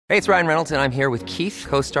Hey, it's Ryan Reynolds, and I'm here with Keith,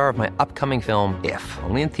 co-star of my upcoming film, If,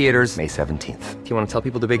 only in theaters May 17th. Do you want to tell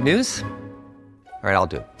people the big news? All right, I'll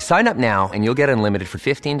do it. Sign up now and you'll get unlimited for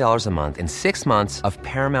 $15 a month and 6 months of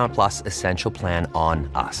Paramount Plus Essential Plan on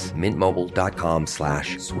us.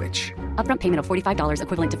 MintMobile.com/switch. Upfront payment of $45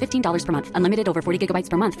 equivalent to $15 per month. Unlimited over 40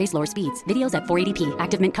 gigabytes per month. Face lower speeds. Videos at 480p.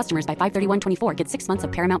 Active Mint customers by 531.24 get 6 months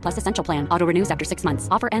of Paramount Plus Essential Plan. Auto renews after 6 months.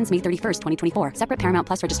 Offer ends May 31st, 2024. Separate Paramount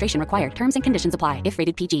Plus registration required. Terms and conditions apply if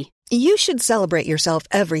rated PG. You should celebrate yourself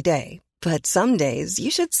every day. But some days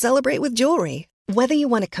you should celebrate with jewelry. Whether you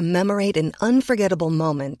want to commemorate an unforgettable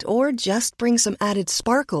moment or just bring some added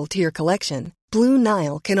sparkle to your collection, Blue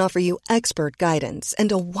Nile can offer you expert guidance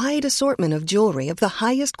and a wide assortment of jewelry of the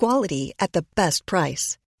highest quality at the best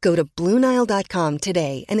price. Go to BlueNile.com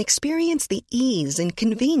today and experience the ease and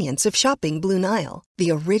convenience of shopping Blue Nile,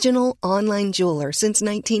 the original online jeweler since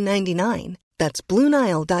 1999. That's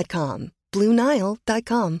BlueNile.com.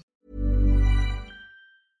 BlueNile.com.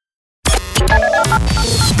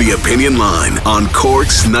 The Opinion Line on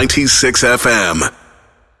Cork's 96 FM.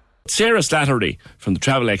 Sarah Slattery from the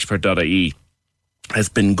travelexpert.ie has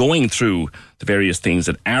been going through the various things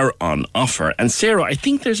that are on offer. And Sarah, I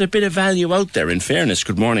think there's a bit of value out there, in fairness.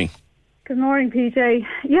 Good morning. Good morning, PJ.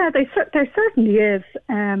 Yeah, there certainly is.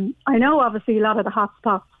 I know, obviously, a lot of the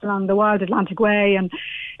hotspots along the Wild Atlantic Way and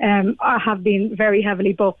have been very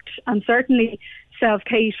heavily booked. And certainly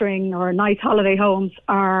self-catering or nice holiday homes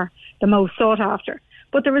are the most sought after.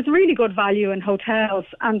 But there is really good value in hotels,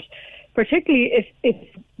 and particularly if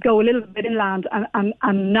go a little bit inland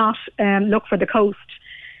and not look for the coast.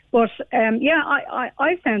 But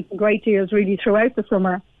I found some great deals really throughout the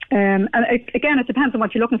summer. And again, it depends on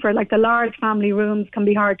what you're looking for. Like the large family rooms can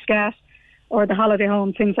be hard to get, or the holiday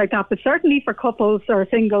home, things like that. But certainly for couples or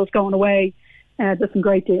singles going away, there's some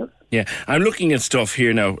great deals. Yeah, I'm looking at stuff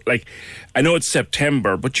here now. Like, I know it's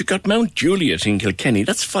September, but you got Mount Juliet in Kilkenny.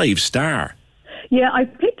 That's 5-star. Yeah, I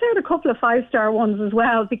picked out a couple of 5-star ones as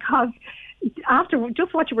well, because after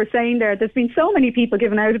just what you were saying there, there's been so many people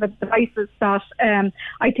giving out about the prices that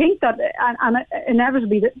I think that, and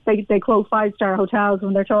inevitably they quote 5-star hotels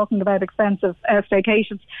when they're talking about expensive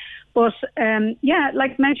staycations. But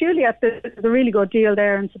like Mount Juliet, there's a really good deal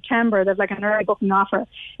there in September. There's like an early booking offer.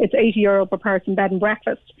 It's €80 per person, bed and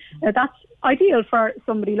breakfast. That's ideal for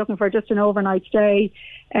somebody looking for just an overnight stay.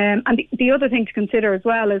 And the other thing to consider as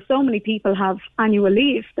well is so many people have annual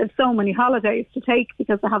leave. There's so many holidays to take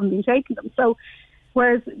because they haven't been taking them. So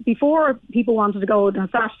whereas before people wanted to go on a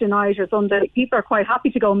Saturday night or Sunday, people are quite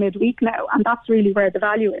happy to go midweek now, and that's really where the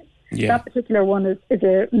value is. Yeah. That particular one is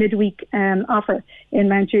a midweek offer in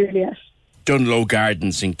Mount Juliet. Dunlow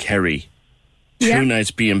Gardens in Kerry. 2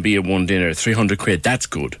 nights B&B and 1 dinner, £300. That's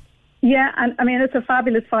good. Yeah, and I mean, it's a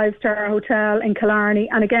fabulous 5-star hotel in Killarney.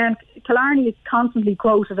 And again, Killarney is constantly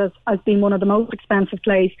quoted as being one of the most expensive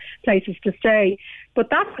places to stay. But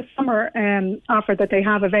that's the summer offer that they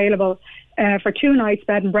have available for 2 nights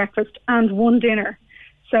bed and breakfast and 1 dinner.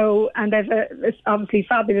 So, and they've obviously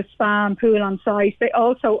fabulous spa and pool on site. They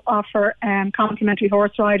also offer complimentary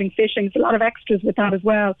horse riding, fishing. There's a lot of extras with that as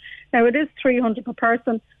well. Now, it is $300 per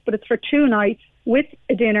person, but it's for 2 nights with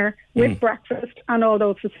a dinner, with breakfast and all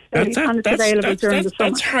those facilities, and it's available during the summer.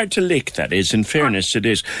 That's hard to lick, that is. In fairness, it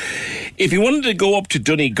is. If you wanted to go up to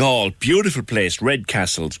Donegal, beautiful place, Red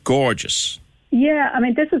Castles, gorgeous. Yeah, I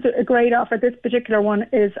mean, this is a great offer. This particular one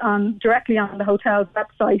is directly on the hotel's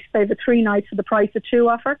website. They have a 3 nights for the price of 2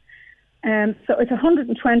 offer. So it's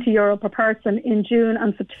 €120 per person in June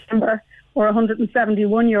and September, or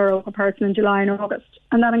 €171 per person in July and August.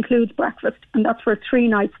 And that includes breakfast, and that's for a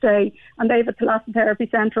 3-night stay. And they have a thalassotherapy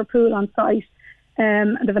centre, a pool on site,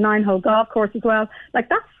 and they have a 9-hole golf course as well.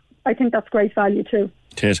 I think that's great value too.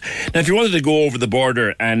 It is. Now, if you wanted to go over the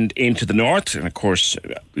border and into the north, and of course,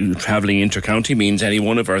 travelling inter-county means any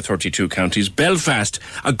one of our 32 counties, Belfast,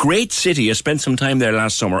 a great city. I spent some time there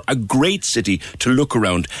last summer. A great city to look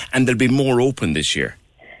around, and they'll be more open this year.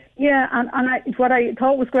 Yeah, and what I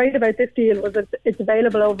thought was great about this deal was that it's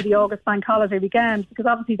available over the August bank holiday weekend, because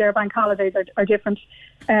obviously their bank holidays are different.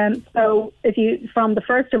 So if you, from the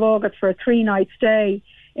 1st of August for a 3-night stay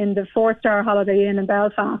in the 4-star Holiday Inn in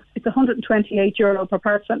Belfast, it's €128 per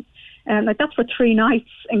person. That's for 3 nights,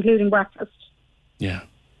 including breakfast. Yeah.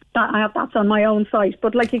 That's on my own site,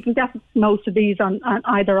 but you can get most of these on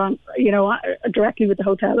directly with the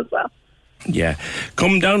hotel as well. Yeah.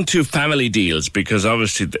 Come down to family deals, because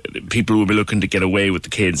obviously people will be looking to get away with the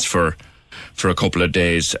kids for a couple of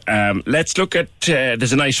days. Let's look at,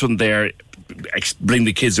 there's a nice one there, bring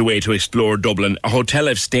the kids away to explore Dublin. A hotel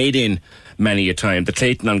I've stayed in many a time, the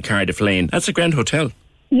Clayton on Cardiff Lane. That's a grand hotel.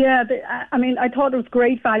 Yeah, I thought it was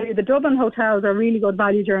great value. The Dublin hotels are really good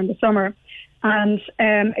value during the summer. And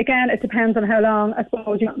again, it depends on how long, I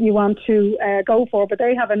suppose, you want to go for. But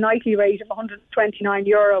they have a nightly rate of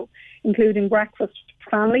 €129, including breakfast for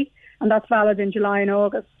family. And that's valid in July and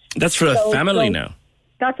August. That's for a family now?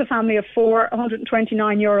 That's a family of four,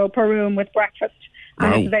 €129 per room with breakfast.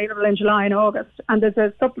 And it's available in July and August. And there's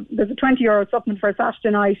a €20 supplement for a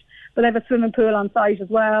Saturday night. But they have a swimming pool on site as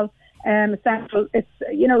well. Essential. It's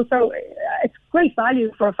so it's great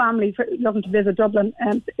value for a family looking to visit Dublin.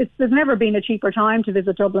 There's never been a cheaper time to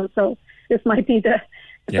visit Dublin, so this might be the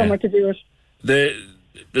summer to do it.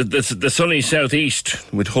 The sunny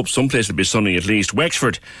southeast, we'd hope someplace will be sunny at least.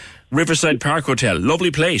 Wexford, Riverside Park Hotel, lovely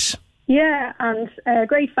place. Yeah, and a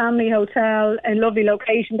great family hotel and lovely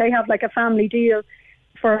location. They have like a family deal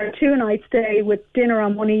for a 2-night stay with dinner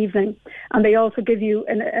on one evening, and they also give you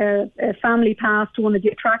a family pass to one of the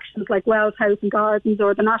attractions like Wells House and Gardens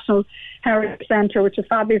or the National Heritage Centre, which is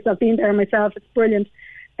fabulous. I've been there myself, it's brilliant.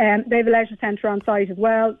 They have a leisure centre on site as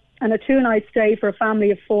well, and a 2-night stay for a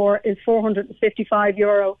family of 4 is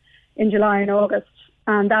 €455 in July and August,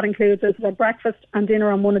 and that includes a breakfast and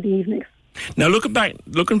dinner on one of the evenings. Now,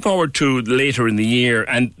 looking forward to later in the year,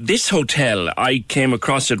 and this hotel, I came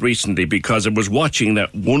across it recently because I was watching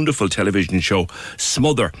that wonderful television show,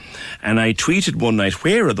 Smother, and I tweeted one night,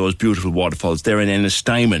 where are those beautiful waterfalls? They're in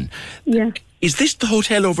Ennistimon. Yeah. Is this the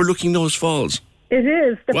hotel overlooking those falls? It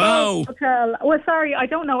is. The wow. Falls Hotel. Well, sorry, I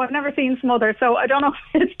don't know. I've never seen Smother, so I don't know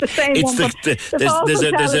if it's the same one.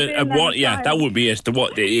 There's a one. Yeah, that would be it.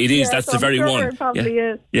 It is. That's so the very sure one. It probably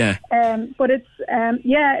is. Yeah. But it's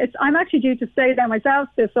I'm actually due to stay there myself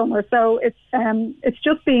this summer, so it's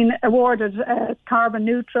just been awarded carbon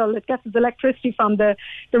neutral. It gets its electricity from the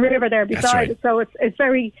river there beside it, so it's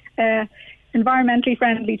very environmentally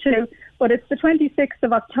friendly too. But it's the 26th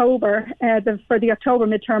of October for the October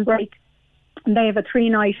midterm break. And they have a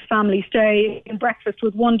 3-night family stay and breakfast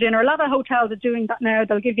with one dinner. A lot of hotels are doing that now.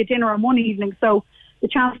 They'll give you dinner on one evening, so the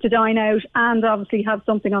chance to dine out and obviously have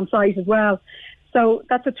something on site as well. So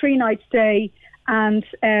that's a 3-night stay, and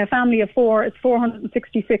a family of 4 is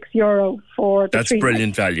 €466 for the That's 3 brilliant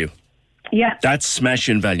nights. value. Yeah. That's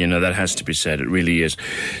smashing value. Now, that has to be said. It really is.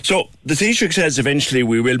 So, the Taoiseach says eventually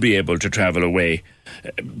we will be able to travel away,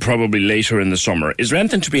 probably later in the summer. Is there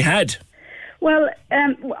anything to be had? Well,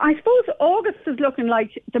 I suppose August is looking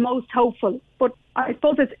like the most hopeful, but I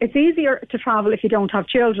suppose it's easier to travel if you don't have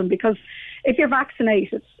children, because if you're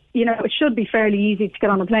vaccinated, it should be fairly easy to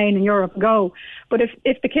get on a plane in Europe and go. But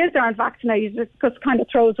if the kids aren't vaccinated, it just kind of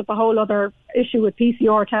throws up a whole other issue with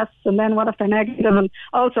PCR tests, and then what if they're negative and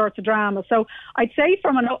all sorts of drama. So I'd say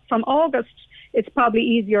from August, it's probably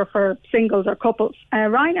easier for singles or couples.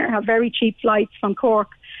 Ryanair have very cheap flights from Cork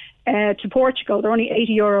to Portugal. They're only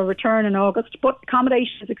 €80 return in August, but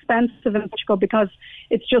accommodation is expensive in Portugal because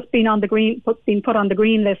it's just been put on the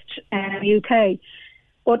green list in the UK.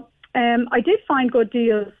 But I did find good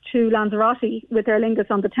deals to Lanzarote with Aer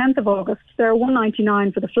Lingus on the 10th of August. They're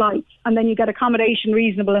 $199 for the flights, and then you get accommodation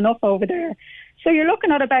reasonable enough over there. So you're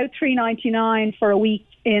looking at about $399 for a week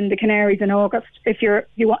in the Canaries in August if you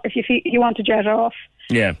want to jet off.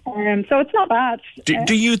 Yeah. So it's not bad.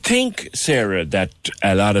 Do you think, Sarah, that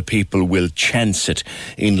a lot of people will chance it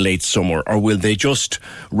in late summer, or will they just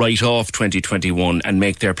write off 2021 and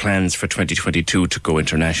make their plans for 2022 to go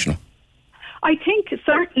international? I think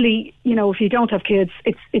certainly, if you don't have kids,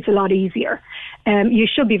 it's a lot easier. You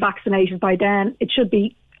should be vaccinated by then.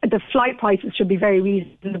 The flight prices should be very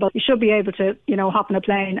reasonable. You should be able to, hop on a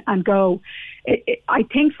plane and go. I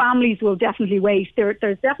think families will definitely wait. There's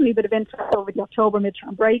definitely a bit of interest over the October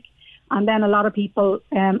midterm break, and then a lot of people,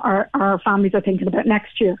 our families are thinking about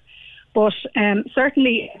next year. But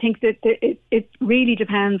certainly, I think that it really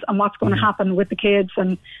depends on what's going to happen with the kids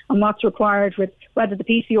and what's required with whether the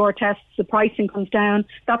PCR tests, the pricing comes down.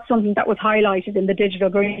 That's something that was highlighted in the digital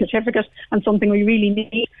green certificate, and something we really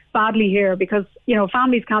need badly here, because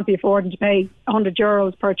families can't be affording to pay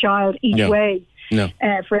 €100 per child each way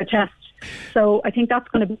for a test. So I think that's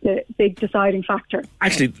going to be the big deciding factor.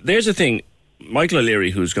 Actually, there's a thing. Michael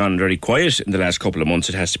O'Leary, who's gone very quiet in the last couple of months,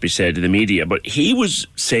 it has to be said, in the media, but he was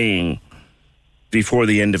saying before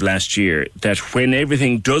the end of last year that when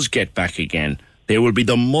everything does get back again, they will be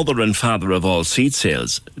the mother and father of all seat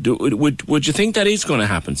sales. Would you think that is going to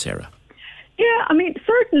happen, Sarah? Yeah,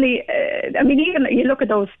 certainly. Even you look at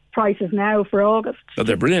those prices now for August. Oh,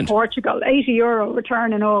 they're brilliant. Portugal, €80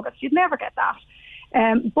 return in August. You'd never get that.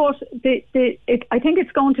 But I think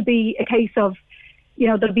it's going to be a case of,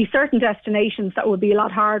 there'll be certain destinations that will be a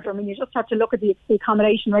lot harder. You just have to look at the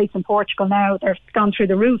accommodation rates in Portugal now. They've gone through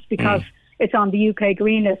the roof because it's on the UK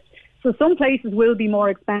green list. So some places will be more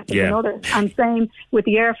expensive than others. And same with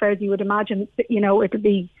the airfares, you would imagine, you know, it would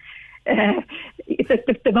be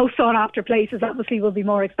the most sought after places obviously will be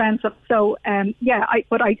more expensive. So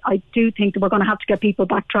but I do think that we're going to have to get people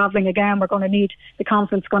back travelling again. We're going to need the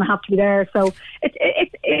confidence, going to have to be there. So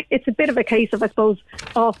it's a bit of a case of, I suppose,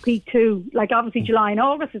 off peak too. Like obviously July and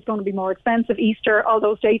August is going to be more expensive, Easter, all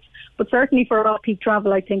those dates. But certainly for off peak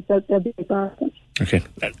travel, I think that there'll be a bargain. Okay,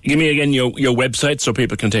 give me again your website so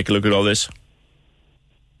people can take a look at all this.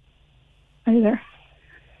 Are you there?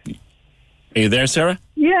 Are you there, Sarah?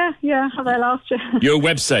 Yeah. Have I lost you? Your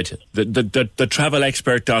website, the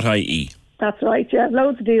travelexpert.ie. That's right, yeah.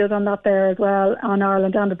 Loads of deals on that there as well, on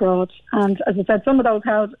Ireland and abroad. And as I said, some of those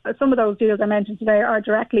deals I mentioned today are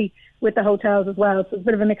directly with the hotels as well. So it's a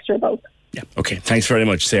bit of a mixture of both. Yeah, okay. Thanks very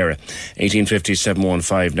much, Sarah. 1850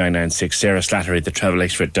 715 996. Sarah Slattery, the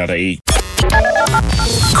travelexpert.ie.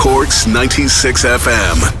 Cork's 96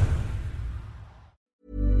 FM.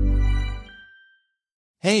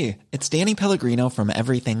 Hey, it's Danny Pellegrino from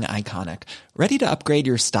Everything Iconic. Ready to upgrade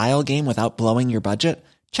your style game without blowing your budget?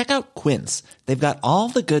 Check out Quince. They've got all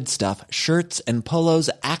the good stuff, shirts and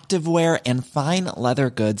polos, activewear, and fine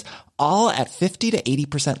leather goods, all at 50 to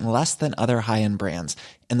 80% less than other high-end brands.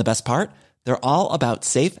 And the best part? They're all about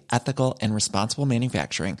safe, ethical, and responsible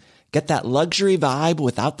manufacturing. Get that luxury vibe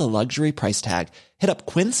without the luxury price tag. Hit up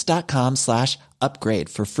quince.com/upgrade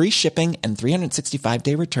for free shipping and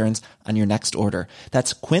 365-day returns on your next order.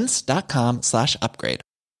 That's quince.com/upgrade.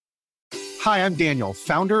 Hi, I'm Daniel,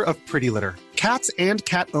 founder of Pretty Litter. Cats and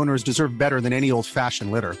cat owners deserve better than any old-fashioned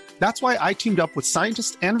litter. That's why I teamed up with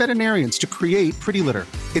scientists and veterinarians to create Pretty Litter.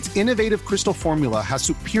 Its innovative crystal formula has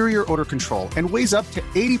superior odor control and weighs up to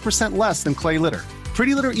 80% less than clay litter.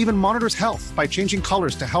 Pretty Litter even monitors health by changing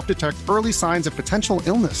colors to help detect early signs of potential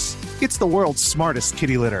illness. It's the world's smartest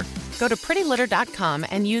kitty litter. Go to prettylitter.com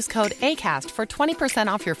and use code ACAST for 20%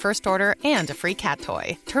 off your first order and a free cat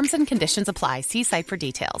toy. Terms and conditions apply. See site for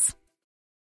details.